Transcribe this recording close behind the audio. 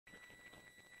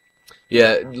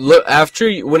Yeah, look,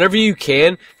 whenever you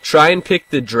can, try and pick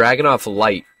the Dragunov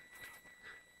Light.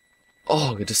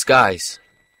 Oh, a disguise.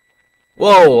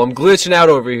 Whoa, I'm glitching out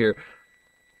over here.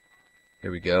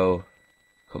 Here we go.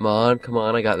 Come on,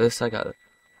 I got this, I got it.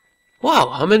 Wow,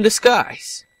 I'm in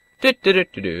disguise.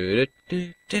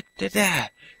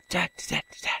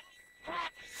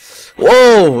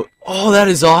 Whoa! Oh, that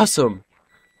is awesome.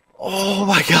 Oh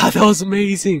my god, that was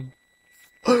amazing.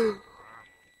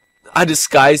 I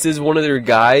disguised as one of their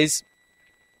guys,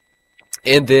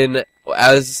 and then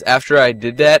after I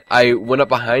did that, I went up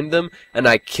behind them and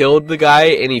I killed the guy,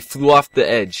 and he flew off the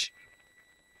edge.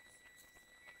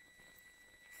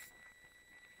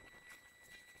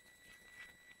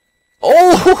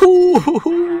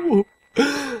 Oh!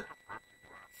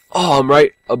 Oh, I'm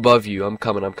right above you. I'm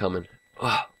coming. I'm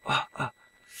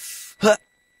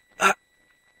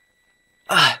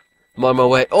on my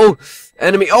way. Oh,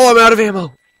 enemy. Oh, I'm out of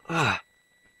ammo.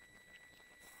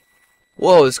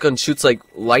 Whoa, this gun shoots like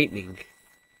lightning.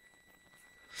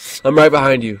 I'm right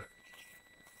behind you.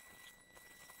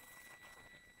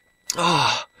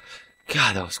 Oh,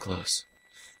 God, that was close.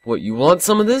 What, you want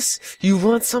some of this? You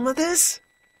want some of this?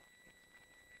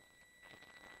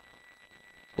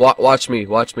 Watch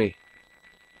me.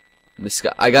 This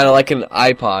guy, I got like an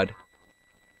iPod.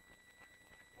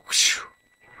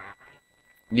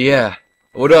 Yeah.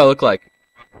 What do I look like?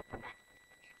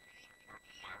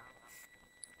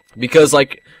 Because,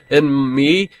 like, in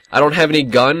me, I don't have any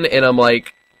gun, and I'm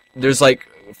like, there's like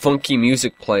funky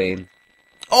music playing.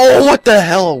 Oh, what the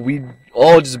hell? We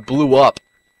all just blew up.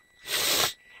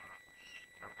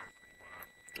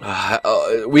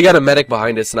 We got a medic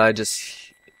behind us, and I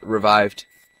just revived.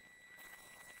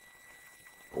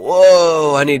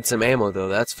 Whoa, I need some ammo, though,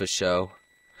 that's for show.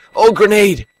 Oh,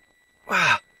 grenade!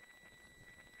 Wow.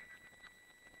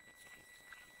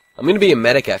 I'm gonna be a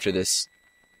medic after this.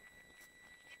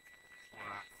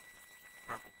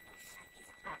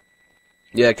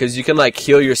 Yeah, because you can, like,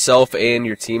 heal yourself and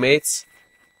your teammates.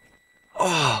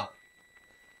 Oh.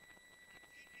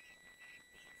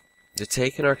 They're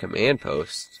taking our command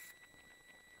post.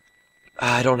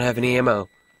 I don't have any ammo.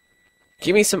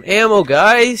 Give me some ammo,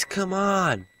 guys! Come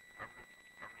on!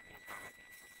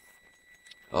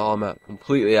 Oh, I'm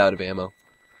completely out of ammo.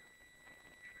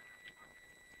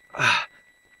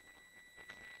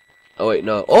 Oh, wait,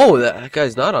 no. Oh, that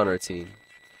guy's not on our team.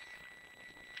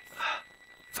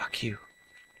 Fuck you.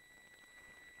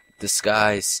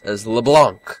 Disguise as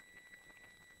LeBlanc.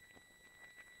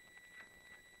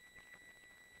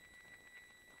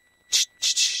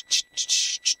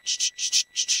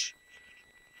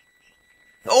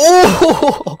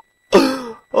 Oh!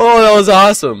 Oh, that was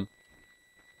awesome.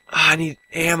 I need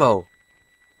ammo.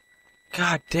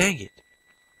 God dang it.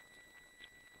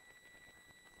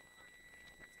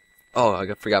 Oh,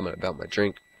 I forgot about my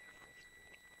drink.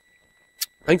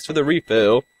 Thanks for the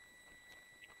refill.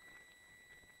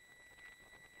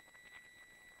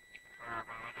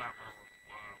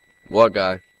 What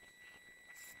guy?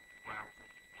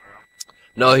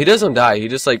 No, he doesn't die. He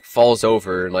just, like, falls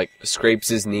over and, like, scrapes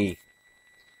his knee.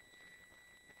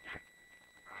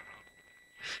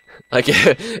 Like, you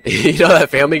know that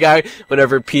Family Guy?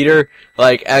 Whenever Peter,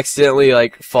 like, accidentally,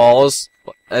 like, falls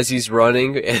as he's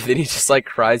running, and then he just, like,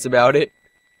 cries about it.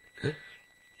 And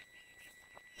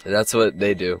that's what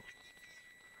they do.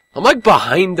 I'm, like,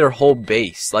 behind their whole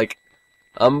base. Like,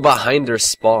 I'm behind their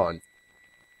spawn.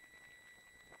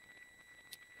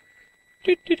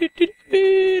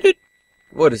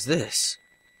 What is this?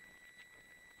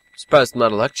 I'm surprised I'm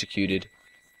not electrocuted.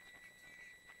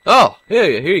 Oh,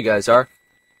 here you guys are.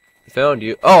 I found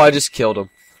you. Oh, I just killed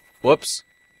him. Whoops.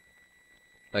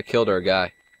 I killed our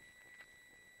guy.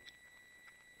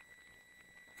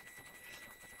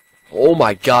 Oh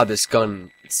my god, this gun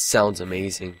sounds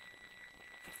amazing.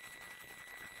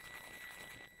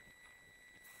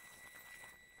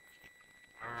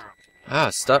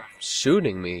 Stop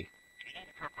shooting me.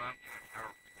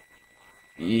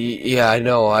 Yeah, I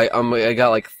know. I got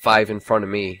like 5 in front of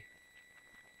me.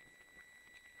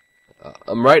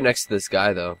 I'm right next to this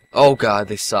guy, though. Oh god,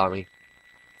 they saw me.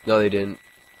 No, they didn't.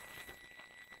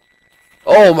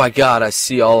 Oh my god, I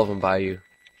see all of them by you.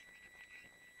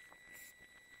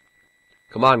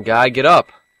 Come on, guy, get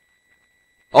up.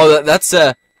 Oh, that's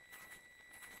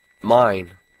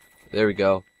mine. There we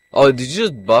go. Oh, did you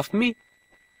just buff me?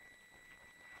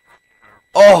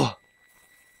 Oh!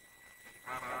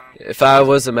 If I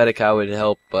was a medic, I would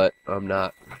help, but I'm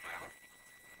not.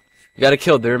 We gotta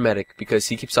kill their medic, because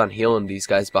he keeps on healing these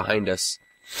guys behind us.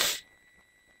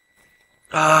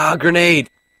 Grenade!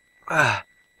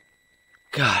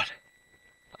 God.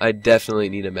 I definitely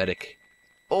need a medic.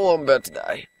 Oh, I'm about to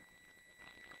die.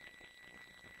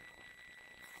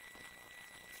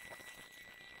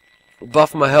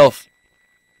 Buff my health.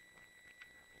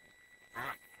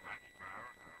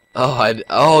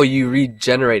 Oh, you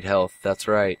regenerate health. That's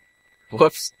right.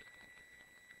 Whoops.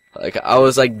 Like, I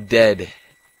was, like, dead.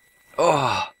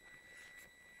 Oh.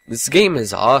 This game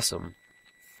is awesome.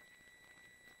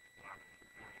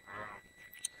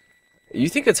 You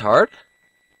think it's hard?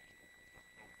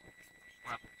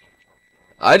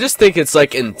 I just think it's,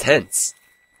 like, intense.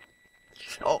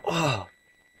 Oh.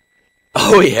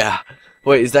 Oh, yeah.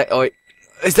 Wait, is that... Oh, wait.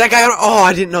 Is that guy on... Oh,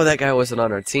 I didn't know that guy wasn't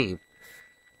on our team.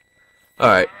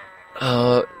 Alright.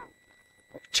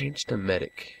 Change to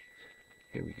medic.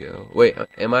 Here we go. Wait,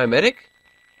 am I a medic?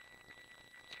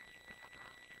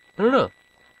 I don't know.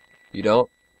 You don't?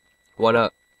 Why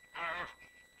not?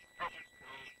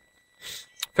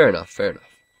 Fair enough, fair enough.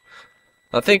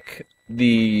 I think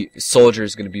the soldier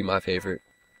is going to be my favorite.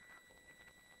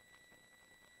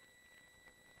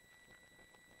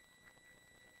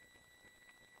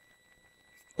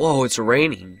 Whoa, it's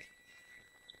raining.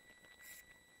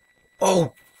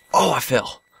 Oh! Oh, I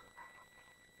fell.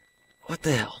 What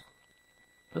the hell?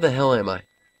 Where the hell am I?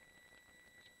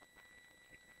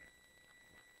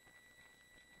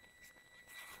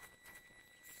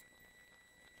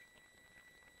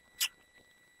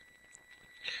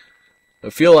 I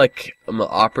feel like I'm an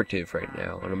operative right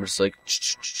now, and I'm just like...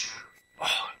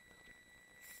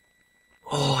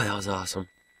 Oh, that was awesome.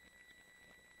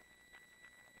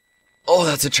 Oh,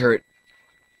 that's a turret.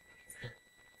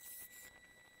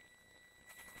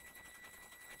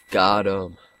 Got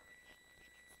him.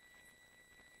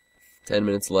 10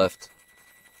 minutes left.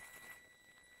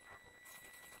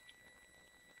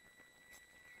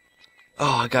 Oh,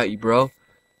 I got you, bro.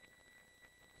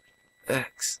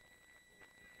 X.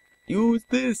 Use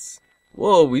this.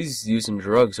 Whoa, he's using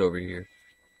drugs over here.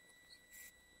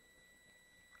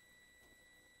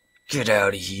 Get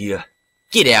out of here.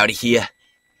 Get out of here.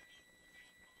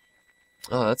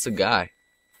 Oh, that's a guy.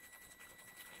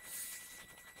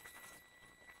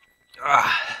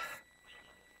 Ah.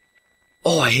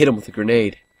 Oh, I hit him with a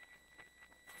grenade.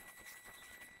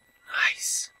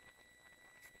 Nice.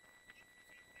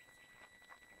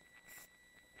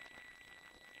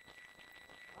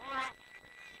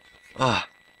 Ah.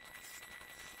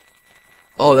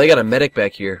 Oh, they got a medic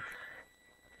back here.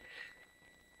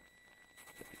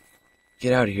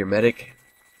 Get out of here, medic.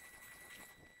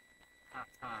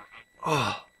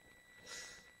 Oh.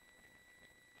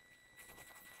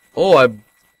 Oh, I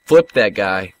flipped that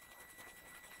guy.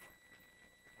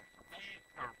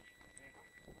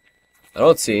 I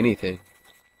don't see anything.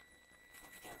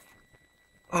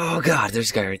 Oh god,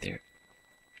 there's a guy right there.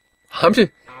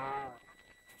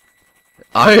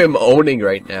 I am owning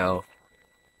right now.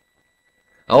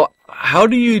 Oh, how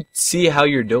do you see how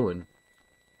you're doing?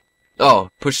 Oh,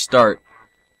 push start.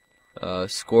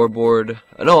 Scoreboard.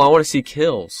 No, I want to see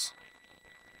kills.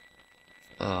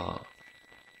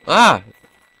 Ah!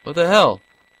 What the hell?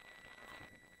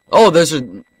 Oh, there's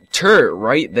a turret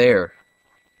right there.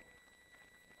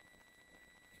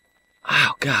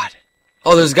 Oh, God.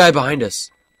 Oh, there's a guy behind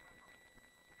us.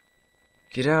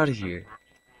 Get out of here.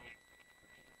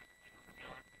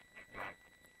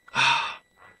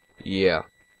 Yeah.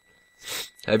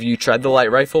 Have you tried the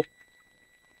light rifle?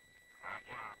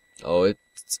 Oh,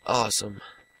 it's awesome.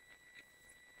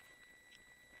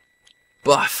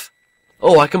 Buff.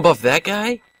 Oh, I can buff that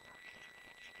guy?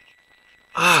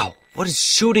 Ow, what is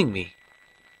shooting me?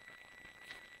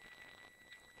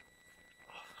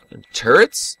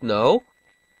 Turrets? No.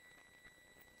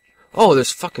 Oh,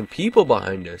 there's fucking people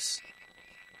behind us.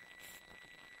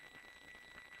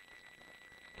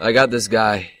 I got this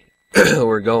guy.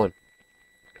 We're going.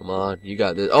 Come on, you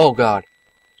got this. Oh, God.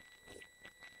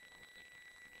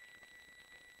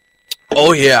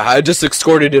 Oh, yeah, I just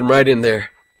escorted him right in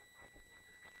there.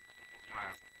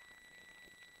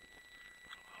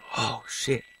 Oh,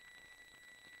 shit.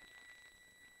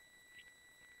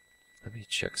 Let me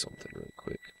check something real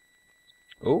quick.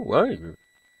 Oh, why?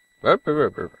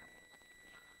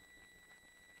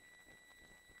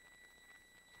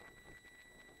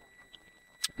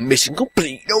 Mission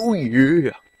complete. Oh,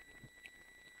 yeah.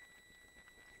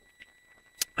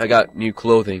 I got new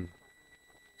clothing.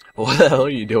 What the hell are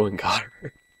you doing,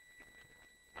 Connor?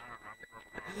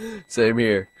 Same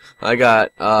here. I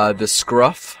got the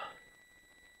scruff.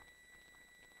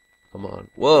 Come on.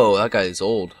 Whoa, that guy is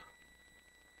old.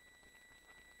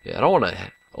 Yeah, I don't want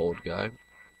an old guy.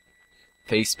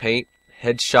 Face paint.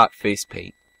 Headshot face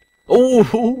paint.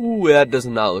 Oh, that does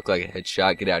not look like a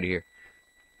headshot. Get out of here.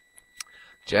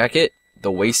 Jacket.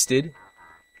 The wasted.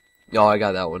 Oh, I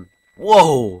got that one.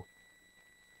 Whoa.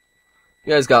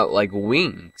 You guys got, like,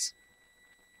 wings.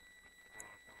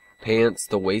 Pants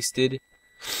the wasted.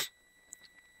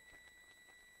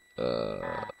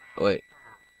 Wait.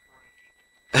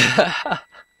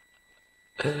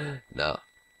 No.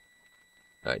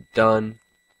 Alright, done.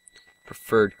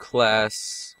 Preferred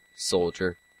class,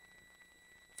 soldier.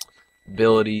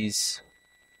 Abilities.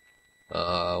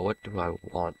 What do I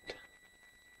want?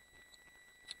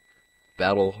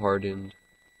 Battle hardened.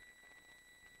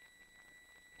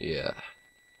 Yeah.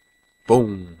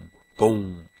 Boom.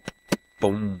 Boom.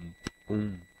 Boom.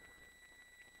 Boom.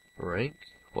 Rank?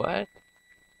 What?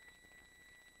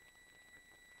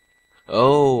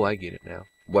 Oh, I get it now.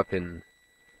 Weapon.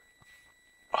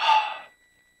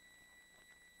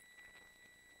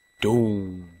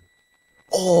 Doom.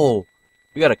 Oh!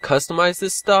 We gotta customize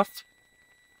this stuff?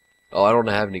 Oh, I don't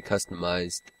have any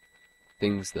customized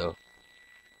things, though.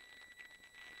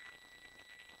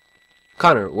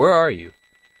 Connor, where are you?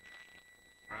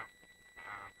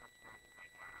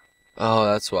 Oh,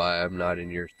 that's why I'm not in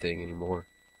your thing anymore.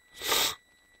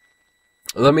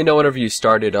 Let me know whenever you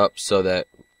start it up so that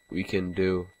we can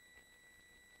do...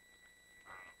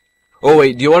 Oh,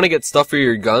 wait, do you want to get stuff for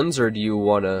your guns, or do you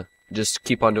want to just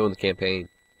keep on doing the campaign?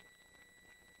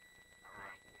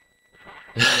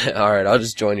 Alright, I'll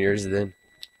just join yours then.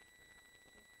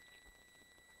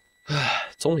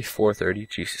 It's only 4:30,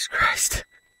 Jesus Christ.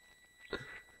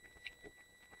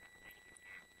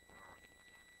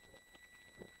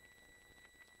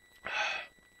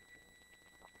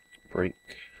 Brink.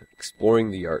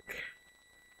 Exploring the Ark.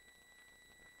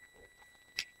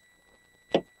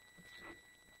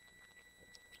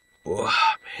 Oh,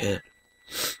 man.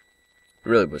 I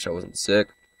really wish I wasn't sick.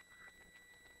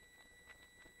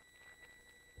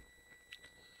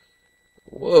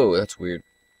 Whoa, that's weird.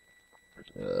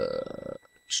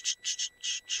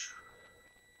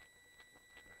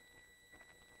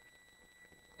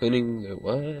 Cleaning the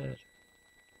what?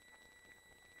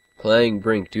 Playing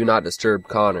Brink. Do not disturb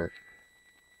Connor.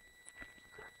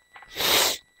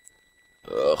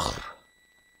 Ugh.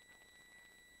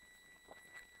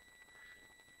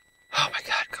 Oh my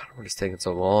god, Connor, what is taking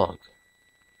so long?